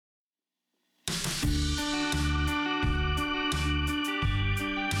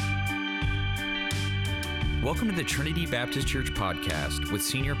Welcome to the Trinity Baptist Church podcast with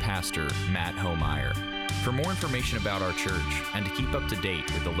Senior Pastor Matt Homeyer. For more information about our church and to keep up to date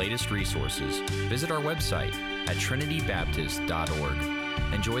with the latest resources, visit our website at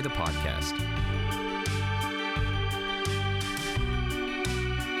trinitybaptist.org. Enjoy the podcast.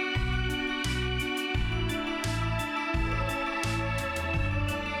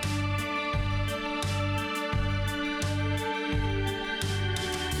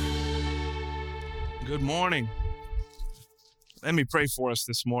 Good morning. Let me pray for us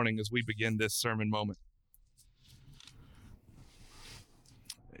this morning as we begin this sermon moment.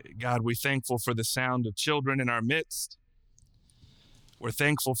 God, we're thankful for the sound of children in our midst. We're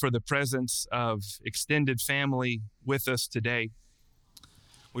thankful for the presence of extended family with us today.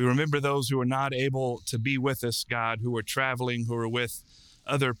 We remember those who are not able to be with us, God, who are traveling, who are with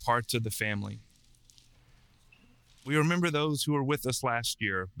other parts of the family. We remember those who were with us last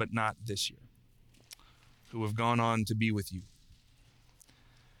year, but not this year, who have gone on to be with you.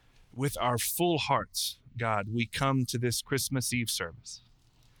 With our full hearts, God, we come to this Christmas Eve service,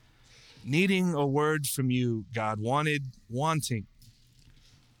 needing a word from you, God, wanting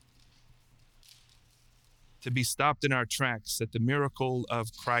to be stopped in our tracks at the miracle of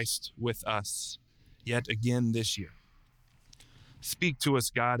Christ with us yet again this year. Speak to us,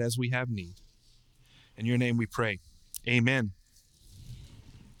 God, as we have need. In your name we pray. Amen.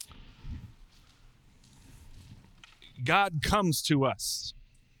 God comes to us,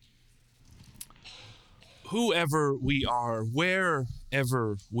 whoever we are,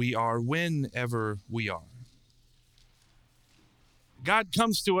 wherever we are, whenever we are. God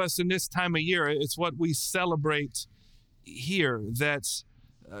comes to us in this time of year. It's what we celebrate here, that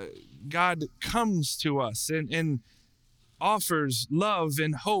God comes to us and offers love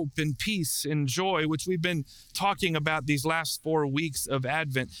and hope and peace and joy, which we've been talking about these last 4 weeks of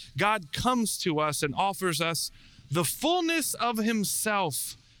Advent. God comes to us and offers us the fullness of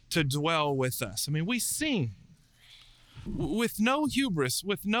himself to dwell with us. I mean, we sing with no hubris,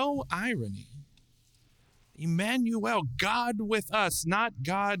 with no irony. Emmanuel, God with us, not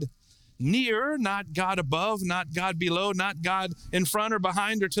God near, not God above, not God below, not God in front or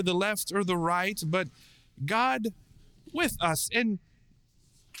behind or to the left or the right, but God with us. And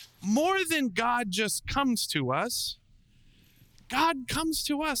more than God just comes to us, God comes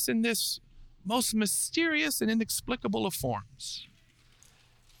to us in this most mysterious and inexplicable of forms.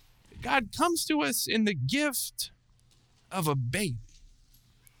 God comes to us in the gift of a baby.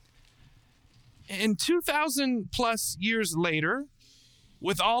 And 2,000 plus years later,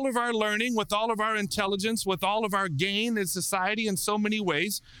 with all of our learning, with all of our intelligence, with all of our gain in society in so many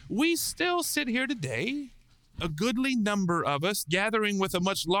ways, we still sit here today, a goodly number of us, gathering with a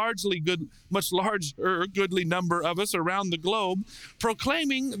much larger goodly number of us around the globe,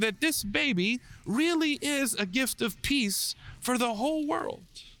 proclaiming that this baby really is a gift of peace for the whole world,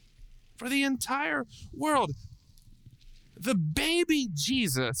 for the entire world. The baby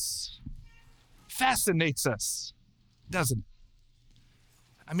Jesus fascinates us, doesn't it?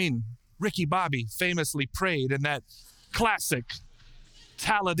 I mean, Ricky Bobby famously prayed in that classic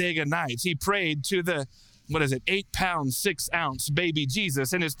Talladega Nights. He prayed to the 8-pound, 6-ounce baby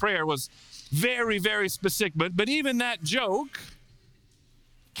Jesus. And his prayer was very, very specific. But even that joke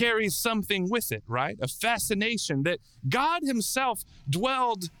carries something with it, right? A fascination that God himself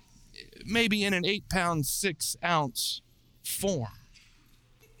dwelled maybe in an 8-pound, 6-ounce form.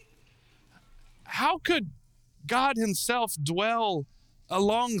 How could God himself dwell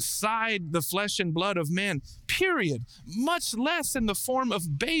alongside the flesh and blood of man, period, much less in the form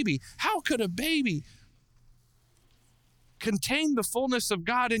of baby? How could a baby contain the fullness of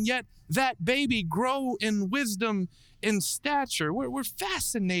God and yet that baby grow in wisdom and stature? We're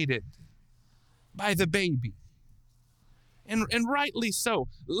fascinated by the baby. And rightly so.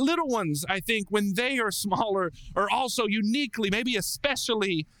 Little ones, I think, when they are smaller, are also uniquely, maybe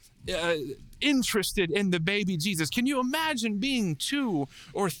especially interested in the baby Jesus. Can you imagine being 2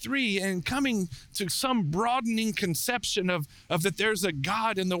 or 3 and coming to some broadening conception of that there's a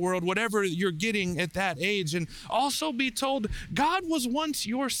God in the world, whatever you're getting at that age, and also be told God was once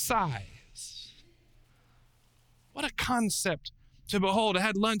your size? What a concept to behold. I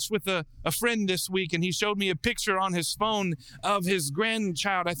had lunch with a friend this week, and he showed me a picture on his phone of his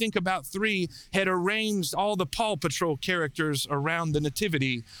grandchild, I think about 3, had arranged all the Paw Patrol characters around the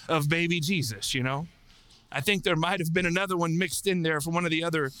nativity of baby Jesus, you know. I think there might have been another one mixed in there from one of the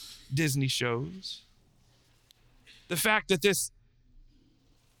other Disney shows. The fact that this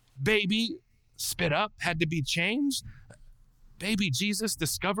baby spit up had to be changed. Baby Jesus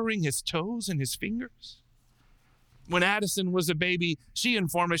discovering his toes and his fingers. When Addison was a baby, she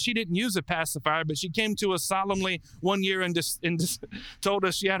informed us she didn't use a pacifier, but she came to us solemnly one year and told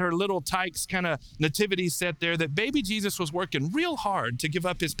us she had her little Tykes kind of nativity set there, that baby Jesus was working real hard to give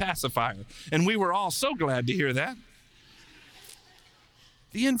up his pacifier. And we were all so glad to hear that.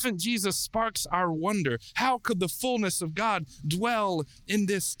 The infant Jesus sparks our wonder. How could the fullness of God dwell in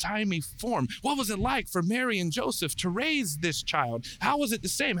this tiny form? What was it like for Mary and Joseph to raise this child? How was it the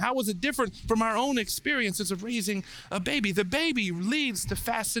same? How was it different from our own experiences of raising a baby? The baby leads to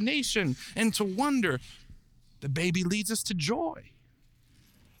fascination and to wonder. The baby leads us to joy.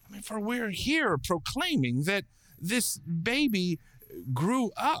 I mean, for we're here proclaiming that this baby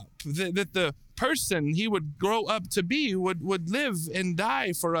grew up, that the person he would grow up to be would live and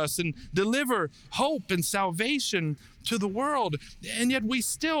die for us and deliver hope and salvation to the world. And yet we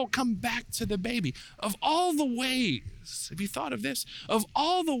still come back to the baby. Of all the ways, have you thought of this? Of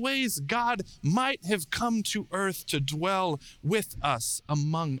all the ways God might have come to earth to dwell with us,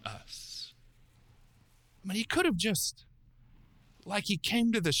 among us. I mean, he could have just, like he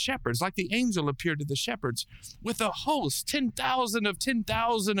came to the shepherds, like the angel appeared to the shepherds, with a host, 10,000 of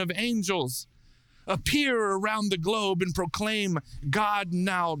 10,000 of angels, appear around the globe and proclaim God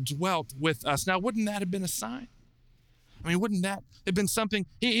now dwelt with us. Now, wouldn't that have been a sign? I mean, wouldn't that have been something?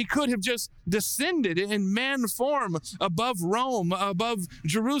 He could have just descended in man form above Rome, above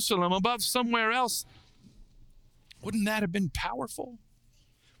Jerusalem, above somewhere else. Wouldn't that have been powerful?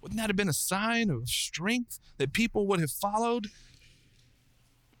 Wouldn't that have been a sign of strength that people would have followed?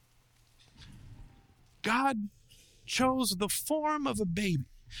 God chose the form of a baby,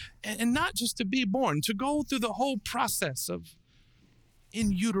 and not just to be born, to go through the whole process of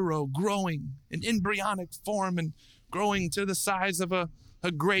in utero growing, in embryonic form and growing to the size of a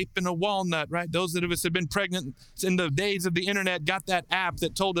grape and a walnut, right? Those of us who have been pregnant in the days of the internet got that app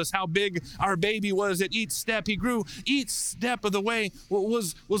that told us how big our baby was at each step. He grew each step of the way,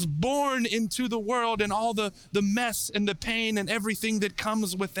 was born into the world, and all the mess and the pain and everything that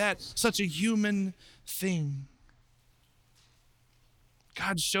comes with that, such a human thing.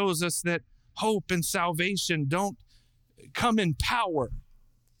 God shows us that hope and salvation don't come in power,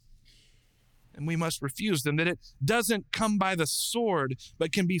 and we must refuse them, that it doesn't come by the sword,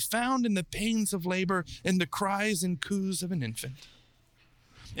 but can be found in the pains of labor and the cries and coos of an infant.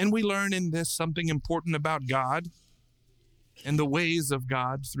 And we learn in this something important about God and the ways of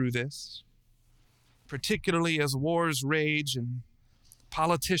God through this, particularly as wars rage and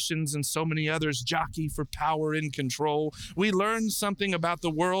politicians and so many others jockey for power and control. We learn something about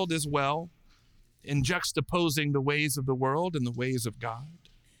the world as well in juxtaposing the ways of the world and the ways of God.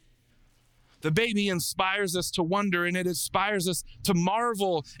 The baby inspires us to wonder, and it inspires us to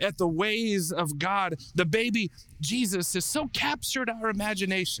marvel at the ways of God. The baby, Jesus, has so captured our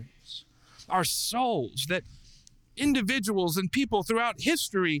imaginations, our souls, that individuals and people throughout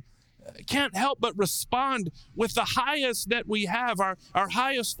history can't help but respond with the highest that we have, our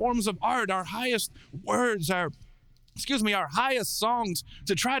highest forms of art, our highest words, our highest songs,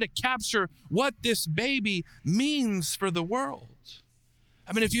 to try to capture what this baby means for the world.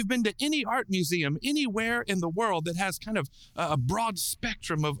 I mean, if you've been to any art museum anywhere in the world that has kind of a broad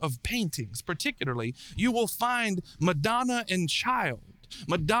spectrum of paintings, particularly, you will find Madonna and Child.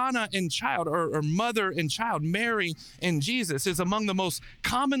 Madonna and Child, or Mother and Child, Mary and Jesus, is among the most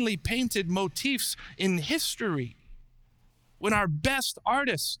commonly painted motifs in history. When our best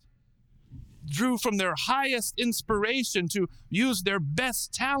artists drew from their highest inspiration to use their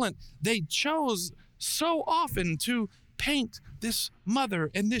best talent, they chose so often to paint this mother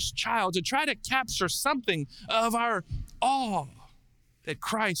and this child, to try to capture something of our awe that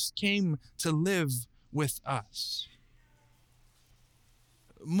Christ came to live with us.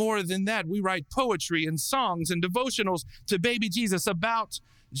 More than that, we write poetry and songs and devotionals to baby Jesus, about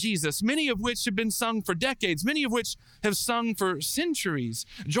Jesus, many of which have been sung for decades, many of which have sung for centuries,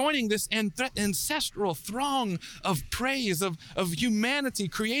 joining this ancestral throng of praise of humanity,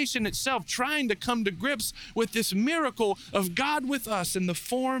 creation itself, trying to come to grips with this miracle of God with us in the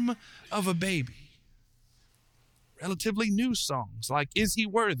form of a baby. Relatively new songs like Is He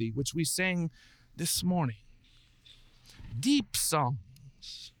Worthy, which we sang this morning. Deep songs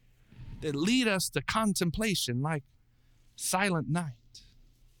that lead us to contemplation like Silent Night.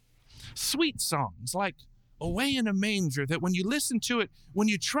 Sweet songs like Away in a Manger, that when you listen to it, when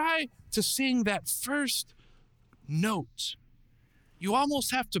you try to sing that first note, you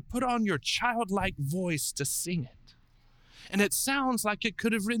almost have to put on your childlike voice to sing it. And it sounds like it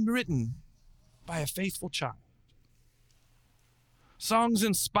could have been written by a faithful child. Songs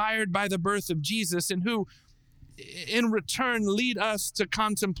inspired by the birth of Jesus, and who in return lead us to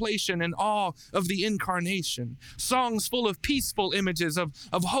contemplation and awe of the incarnation. Songs full of peaceful images of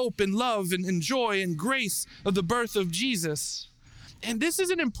hope and love and joy and grace of the birth of Jesus. And this is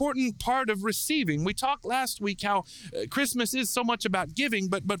an important part of receiving. We talked last week how Christmas is so much about giving,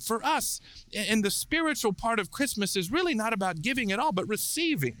 but for us, and the spiritual part of Christmas is really not about giving at all, but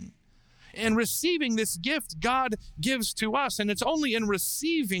receiving. And receiving this gift God gives to us. And it's only in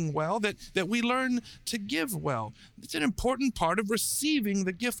receiving well that we learn to give well. It's an important part of receiving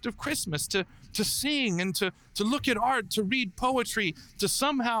the gift of Christmas, to sing and to look at art, to read poetry, to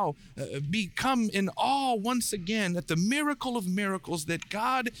somehow become in awe once again at the miracle of miracles that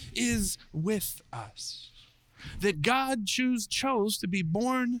God is with us. That God chose to be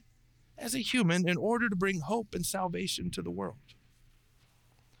born as a human in order to bring hope and salvation to the world.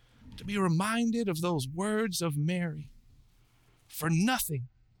 To be reminded of those words of Mary, for nothing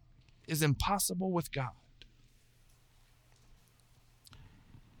is impossible with God.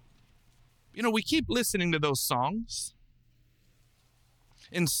 You know, we keep listening to those songs,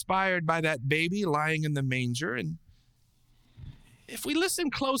 inspired by that baby lying in the manger. And if we listen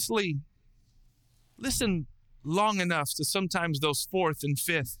closely, listen long enough to sometimes those fourth and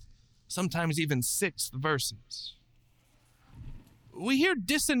fifth, sometimes even sixth verses, we hear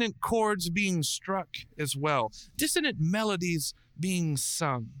dissonant chords being struck as well, dissonant melodies being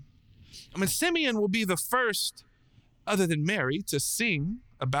sung. I mean, Simeon will be the first, other than Mary, to sing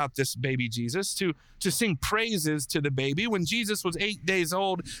about this baby Jesus, to sing praises to the baby. When Jesus was 8 days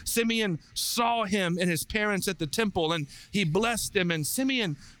old, Simeon saw him and his parents at the temple, and he blessed them. And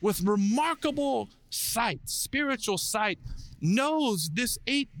Simeon, with remarkable sight, spiritual sight, knows this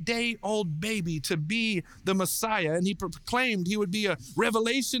 8-day-old baby to be the Messiah, and he proclaimed he would be a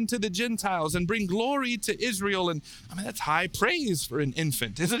revelation to the Gentiles and bring glory to Israel. And I mean, that's high praise for an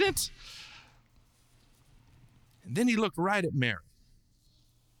infant, isn't it? And then he looked right at Mary.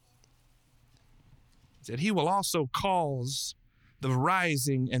 He said, he will also cause the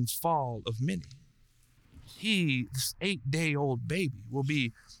rising and fall of many. He, this 8-day-old baby, will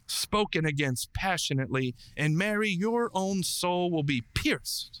be spoken against passionately, and Mary, your own soul will be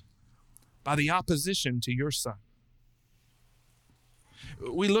pierced by the opposition to your son.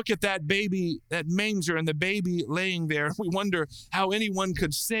 We look at that baby, that manger, and the baby laying there. We wonder how anyone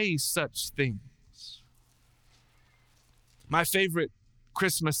could say such things. My favorite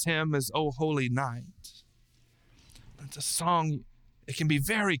Christmas hymn is "O Holy Night." It's a song. It can be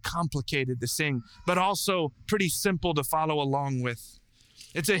very complicated to sing, but also pretty simple to follow along with.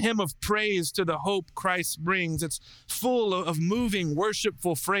 It's a hymn of praise to the hope Christ brings. It's full of moving,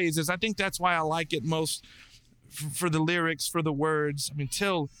 worshipful phrases. I think that's why I like it most, for the lyrics, for the words. I mean,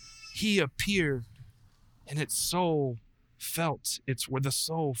 till he appeared and the soul felt its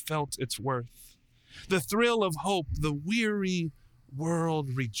worth. The thrill of hope, the weary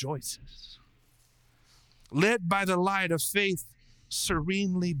world rejoices. Led by the light of faith,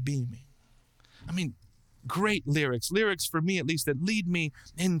 serenely beaming. I mean, great lyrics for me at least, that lead me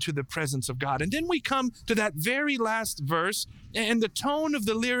into the presence of God. And then we come to that very last verse, and the tone of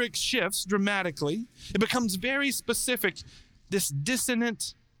the lyric shifts dramatically. It becomes very specific. This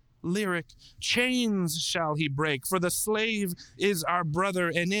dissonant lyric, chains shall he break, for the slave is our brother,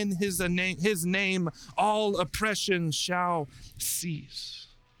 and in his name all oppression shall cease.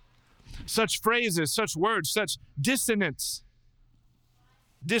 Such phrases, such words, such dissonance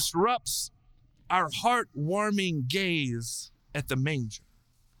disrupts our heart-warming gaze at the manger.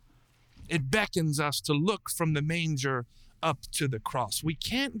 It beckons us to look from the manger up to the cross. We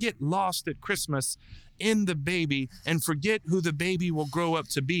can't get lost at Christmas in the baby and forget who the baby will grow up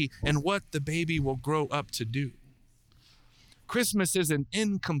to be and what the baby will grow up to do. Christmas is an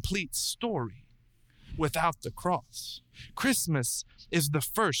incomplete story without the cross. Christmas is the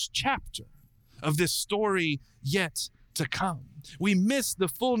first chapter of this story yet to come. We miss the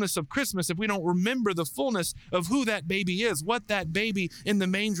fullness of Christmas if we don't remember the fullness of who that baby is, what that baby in the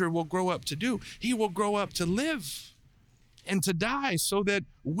manger will grow up to do. He will grow up to live and to die so that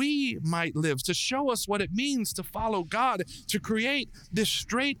we might live, to show us what it means to follow God, to create this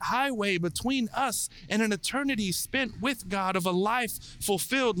straight highway between us and an eternity spent with God, of a life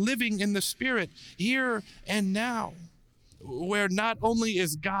fulfilled, living in the Spirit here and now, where not only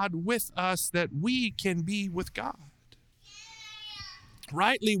is God with us, that we can be with God.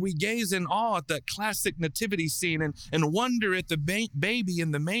 Rightly, we gaze in awe at that classic nativity scene and wonder at the baby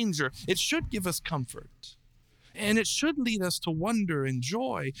in the manger. It should give us comfort, and it should lead us to wonder and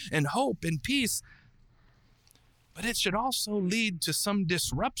joy and hope and peace. But it should also lead to some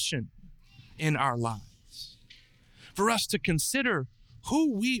disruption in our lives, for us to consider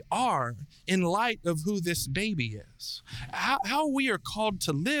who we are in light of who this baby is, how we are called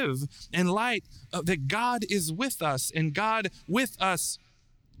to live in light of that God is with us, and God with us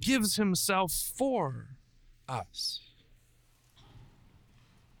gives himself for us.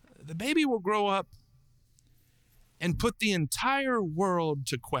 The baby will grow up and put the entire world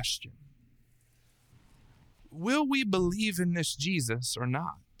to question. Will we believe in this Jesus or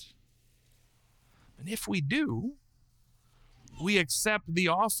not? And if we do, we accept the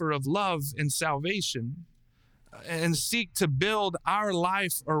offer of love and salvation and seek to build our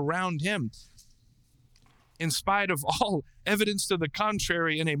life around him. In spite of all evidence to the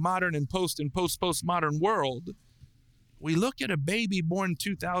contrary in a modern and postmodern world, we look at a baby born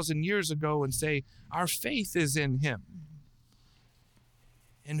 2,000 years ago and say, our faith is in him,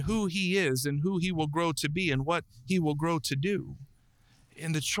 in who he is and who he will grow to be and what he will grow to do.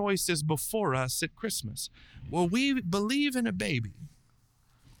 And the choice is before us at Christmas. Well, we believe in a baby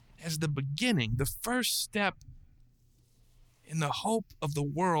as the beginning, the first step in the hope of the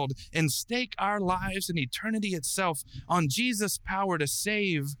world, and stake our lives and eternity itself on Jesus' power to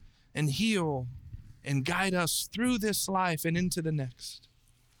save and heal and guide us through this life and into the next?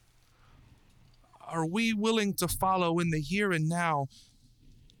 Are we willing to follow in the here and now,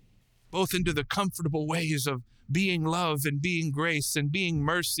 both into the comfortable ways of being love and being grace and being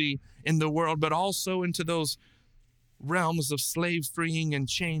mercy in the world, but also into those realms of slave freeing and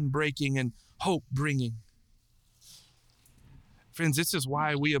chain breaking and hope bringing? Friends, this is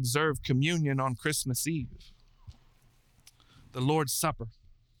why we observe communion on Christmas Eve, the Lord's Supper.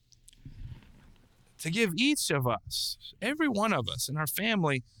 To give each of us, every one of us in our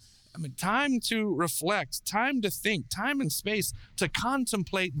family, time to reflect, time to think, time and space to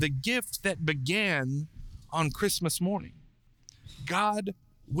contemplate the gift that began on Christmas morning. God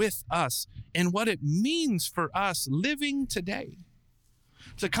with us and what it means for us living today.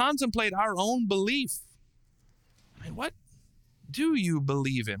 To contemplate our own belief. What do you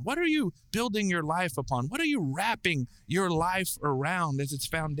believe in? What are you building your life upon? What are you wrapping your life around as its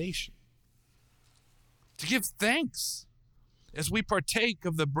foundation? To give thanks as we partake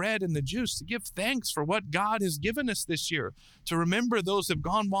of the bread and the juice, to give thanks for what God has given us this year, to remember those who have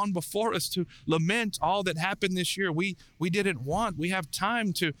gone on before us, to lament all that happened this year we didn't want. We have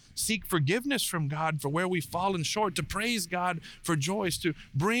time to seek forgiveness from God for where we've fallen short, to praise God for joys, to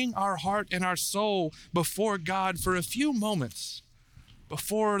bring our heart and our soul before God for a few moments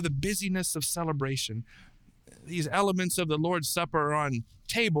before the busyness of celebration. These elements of the Lord's Supper are on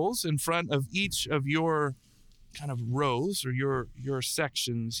tables in front of each of your kind of rows or your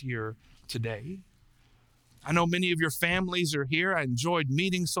sections here today. I know many of your families are here. I enjoyed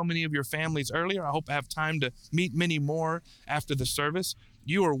meeting so many of your families earlier. I hope I have time to meet many more after the service.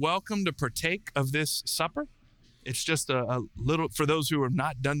 You are welcome to partake of this supper. It's just a little, for those who have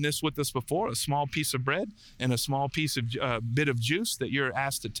not done this with us before, a small piece of bread and a small piece of bit of juice that you're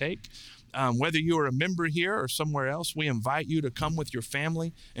asked to take. Whether you are a member here or somewhere else, we invite you to come with your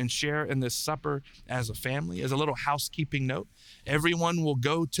family and share in this supper as a family. As a little housekeeping note, everyone will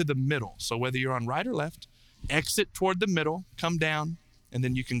go to the middle. So whether you're on right or left, exit toward the middle, come down, and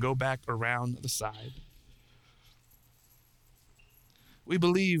then you can go back around the side. We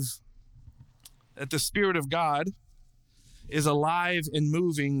believe that the Spirit of God is alive and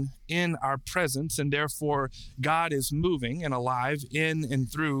moving in our presence, and therefore God is moving and alive in and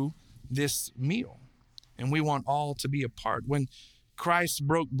through this meal. And we want all to be a part. When Christ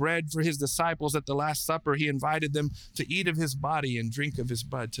broke bread for his disciples at the Last Supper, he invited them to eat of his body and drink of his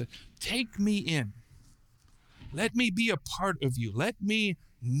blood, to take me in. Let me be a part of you. Let me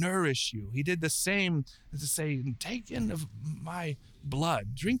nourish you. He did the same to say, take in of my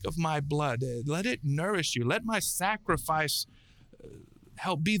blood, drink of my blood. Let it nourish you. Let my sacrifice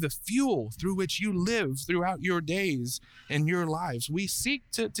help be the fuel through which you live throughout your days and your lives. We seek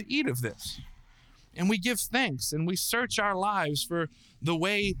to eat of this, and we give thanks, and we search our lives for the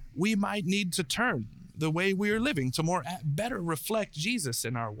way we might need to turn, the way we are living to better reflect Jesus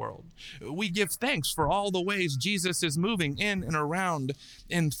in our world. We give thanks for all the ways Jesus is moving in and around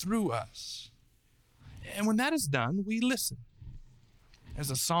and through us. And when that is done, we listen. As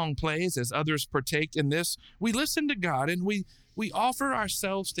a song plays, as others partake in this, we listen to God, and we offer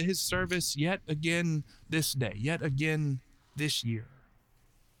ourselves to his service yet again this day, yet again this year.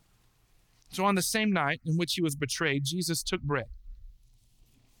 So on the same night in which he was betrayed, Jesus took bread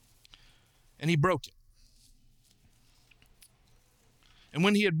and he broke it. And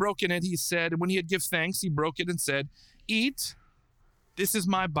when he had broken it, he said, when he had given thanks, he broke it and said, "Eat, this is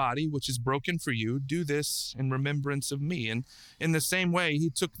my body, which is broken for you. Do this in remembrance of me." And in the same way, he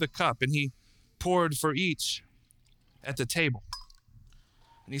took the cup and he poured for each at the table.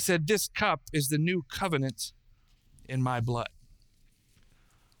 And he said, this cup is the new covenant in my blood.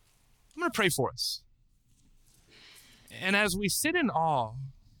 I'm going to pray for us. And as we sit in awe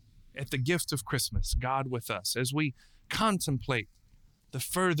at the gift of Christmas, God with us, as we contemplate the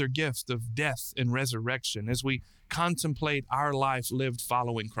further gift of death and resurrection, as we contemplate our life lived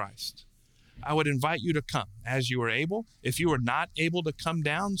following Christ, I would invite you to come as you are able. If you are not able to come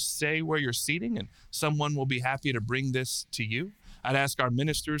down, stay where you're seating, and someone will be happy to bring this to you. I'd ask our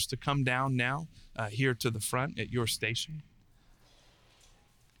ministers to come down now here to the front at your station.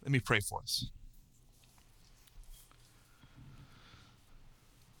 Let me pray for us.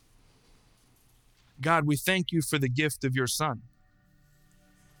 God, we thank you for the gift of your Son.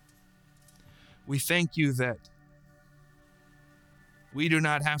 We thank you that we do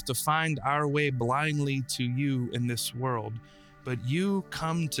not have to find our way blindly to you in this world, but you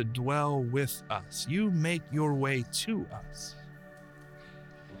come to dwell with us. You make your way to us.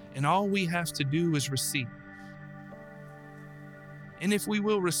 And all we have to do is receive. And if we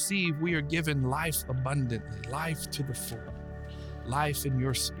will receive, we are given life abundantly, life to the full, life in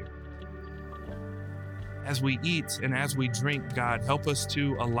your Spirit. As we eat and as we drink, God, help us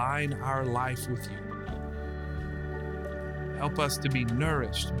to align our life with you. Help us to be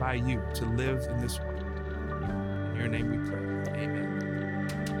nourished by you to live in this world. In your name we pray. Amen.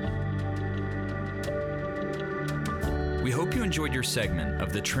 We hope you enjoyed your segment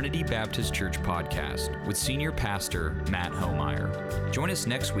of the Trinity Baptist Church podcast with Senior Pastor Matt Homeyer. Join us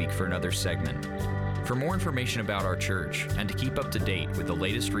next week for another segment. For more information about our church and to keep up to date with the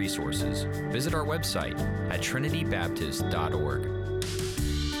latest resources, visit our website at trinitybaptist.org.